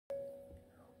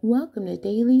Welcome to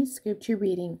Daily Scripture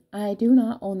Reading. I do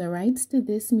not own the rights to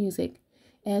this music.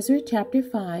 Ezra chapter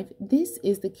 5, this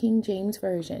is the King James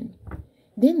Version.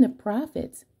 Then the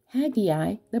prophets,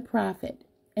 Haggai the prophet,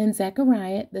 and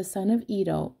Zechariah the son of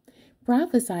Iddo,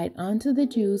 prophesied unto the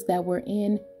Jews that were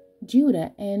in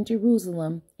Judah and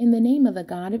Jerusalem in the name of the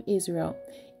God of Israel,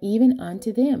 even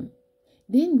unto them.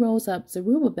 Then rose up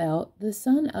Zerubbabel the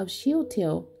son of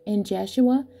Shealtiel, and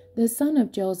Jeshua the son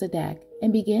of Jozadak,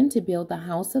 and began to build the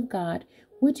house of God,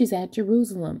 which is at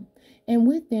Jerusalem. And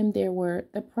with them there were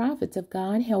the prophets of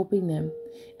God helping them.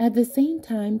 At the same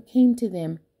time came to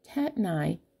them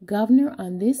Tatnai, governor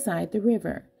on this side the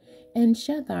river, and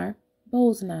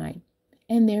Shethar-boznai,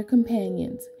 and their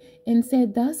companions, and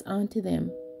said thus unto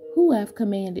them, Who hath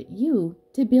commanded you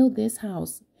to build this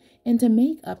house, and to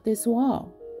make up this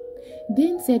wall?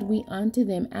 Then said we unto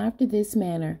them after this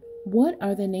manner, What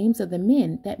are the names of the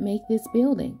men that make this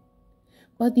building?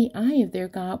 But the eye of their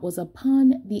God was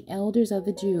upon the elders of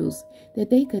the Jews,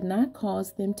 that they could not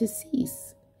cause them to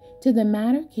cease. Till the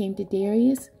matter came to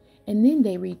Darius, and then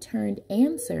they returned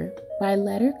answer by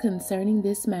letter concerning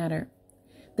this matter.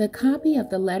 The copy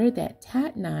of the letter that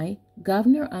Tatnai,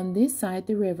 governor on this side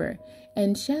the river,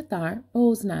 and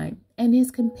Shethar-boznai, and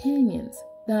his companions,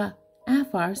 the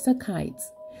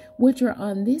Apharsachites, which were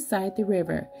on this side the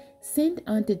river, sent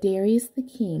unto Darius the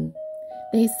king.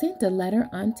 They sent a letter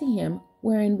unto him,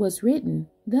 wherein was written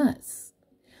thus: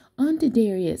 Unto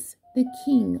Darius the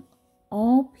king,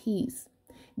 all peace.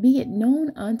 Be it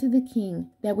known unto the king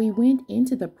that we went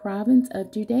into the province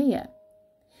of Judea,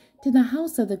 to the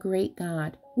house of the great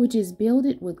God, which is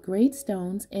builded with great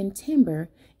stones, and timber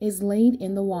is laid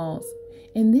in the walls.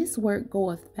 And this work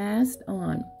goeth fast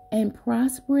on, and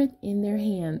prospereth in their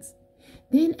hands.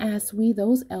 Then asked we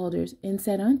those elders, and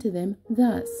said unto them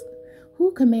thus,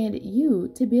 Who commanded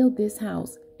you to build this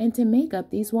house, and to make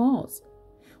up these walls?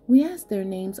 We asked their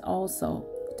names also,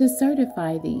 to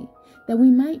certify thee, that we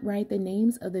might write the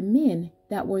names of the men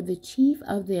that were the chief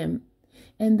of them.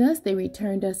 And thus they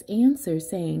returned us answer,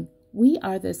 saying, We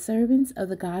are the servants of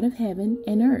the God of heaven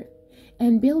and earth,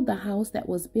 and build the house that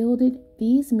was builded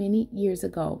these many years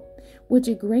ago, which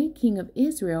a great king of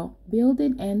Israel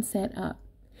builded and set up.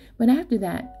 But after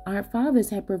that, our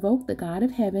fathers had provoked the God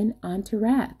of heaven unto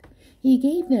wrath. He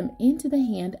gave them into the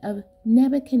hand of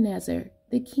Nebuchadnezzar,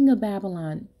 the king of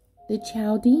Babylon, the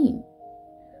Chaldean,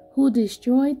 who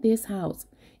destroyed this house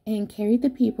and carried the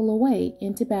people away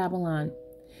into Babylon.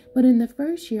 But in the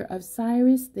first year of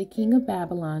Cyrus, the king of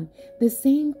Babylon, the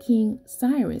same king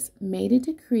Cyrus made a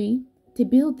decree to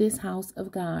build this house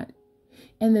of God,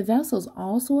 and the vessels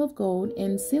also of gold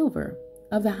and silver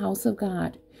of the house of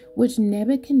God, which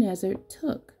Nebuchadnezzar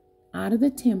took out of the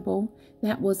temple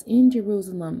that was in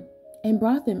Jerusalem, and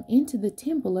brought them into the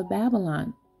temple of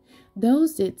Babylon.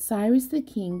 Those did Cyrus the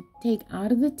king take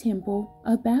out of the temple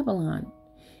of Babylon,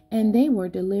 and they were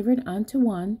delivered unto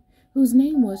one whose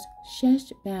name was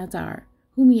Sheshbazzar,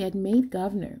 whom he had made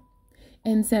governor,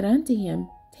 and said unto him,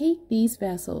 Take these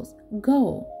vessels,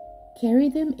 go, carry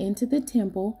them into the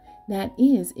temple that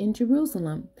is in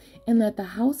Jerusalem, and let the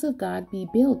house of God be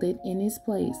builded in his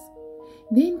place.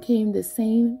 Then came the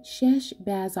same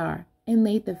Sheshbazzar, and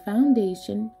laid the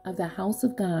foundation of the house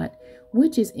of God,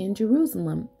 which is in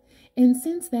Jerusalem. And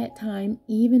since that time,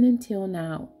 even until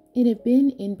now, it hath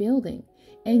been in building,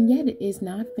 and yet it is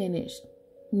not finished.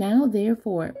 Now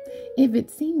therefore, if it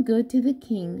seem good to the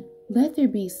king, let there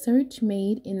be search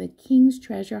made in the king's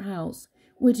treasure house,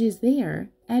 which is there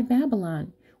at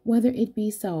Babylon, whether it be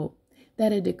so,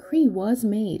 that a decree was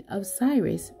made of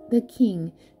Cyrus the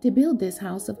king to build this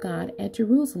house of God at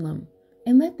Jerusalem.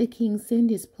 And let the king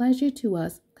send his pleasure to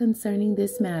us concerning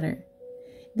this matter.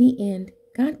 The end.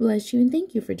 God bless you, and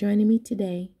thank you for joining me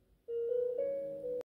today.